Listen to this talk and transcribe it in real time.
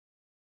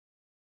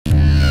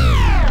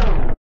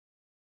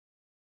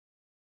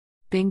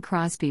Bing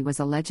Crosby was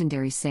a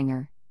legendary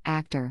singer,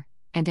 actor,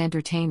 and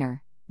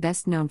entertainer,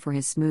 best known for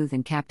his smooth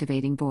and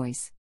captivating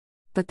voice.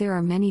 But there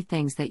are many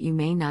things that you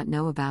may not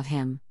know about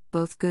him,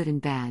 both good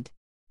and bad.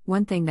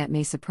 One thing that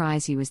may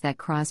surprise you is that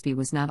Crosby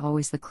was not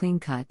always the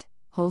clean-cut,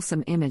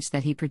 wholesome image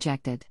that he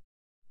projected.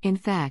 In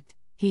fact,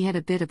 he had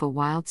a bit of a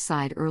wild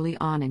side early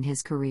on in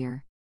his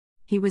career.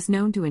 He was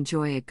known to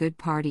enjoy a good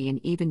party and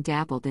even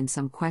dabbled in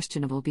some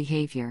questionable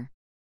behavior.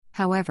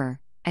 However,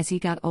 as he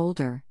got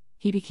older,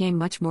 he became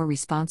much more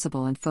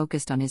responsible and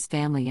focused on his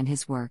family and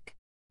his work.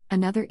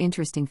 Another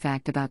interesting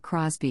fact about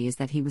Crosby is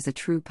that he was a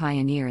true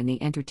pioneer in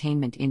the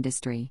entertainment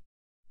industry.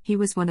 He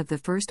was one of the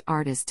first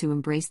artists to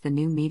embrace the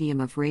new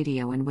medium of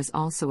radio and was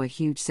also a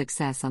huge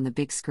success on the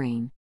big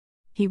screen.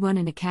 He won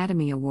an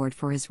Academy Award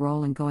for his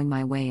role in Going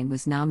My Way and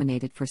was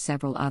nominated for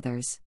several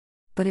others.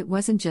 But it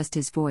wasn't just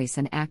his voice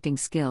and acting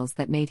skills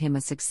that made him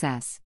a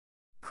success.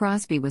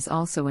 Crosby was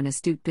also an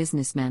astute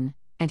businessman,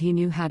 and he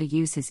knew how to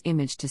use his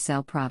image to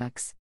sell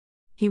products.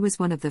 He was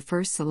one of the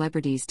first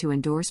celebrities to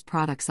endorse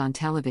products on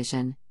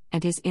television,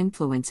 and his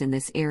influence in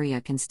this area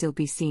can still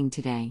be seen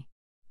today.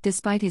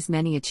 Despite his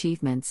many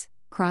achievements,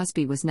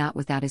 Crosby was not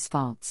without his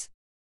faults.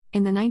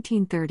 In the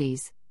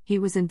 1930s, he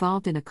was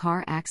involved in a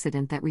car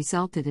accident that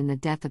resulted in the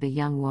death of a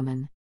young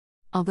woman.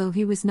 Although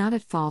he was not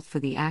at fault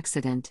for the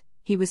accident,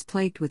 he was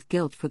plagued with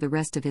guilt for the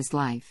rest of his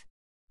life.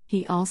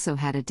 He also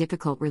had a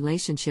difficult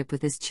relationship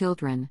with his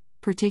children,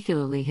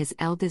 particularly his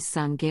eldest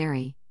son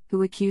Gary,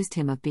 who accused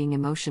him of being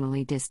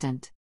emotionally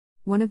distant.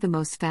 One of the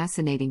most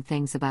fascinating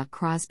things about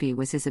Crosby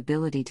was his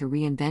ability to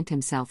reinvent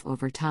himself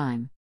over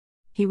time.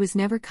 He was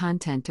never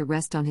content to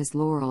rest on his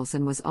laurels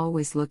and was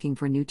always looking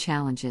for new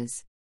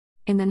challenges.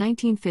 In the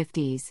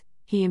 1950s,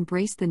 he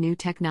embraced the new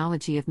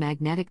technology of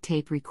magnetic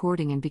tape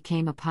recording and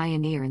became a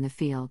pioneer in the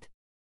field.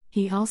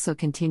 He also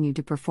continued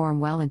to perform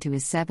well into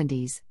his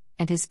 70s,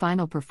 and his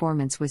final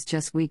performance was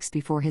just weeks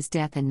before his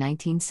death in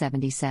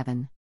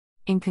 1977.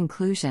 In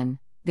conclusion,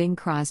 Bing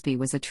Crosby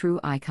was a true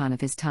icon of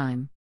his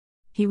time.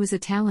 He was a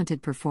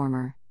talented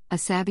performer, a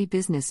savvy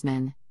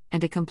businessman,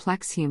 and a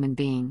complex human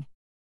being.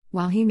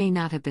 While he may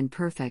not have been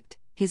perfect,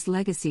 his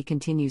legacy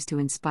continues to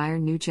inspire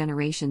new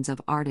generations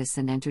of artists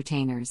and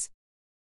entertainers.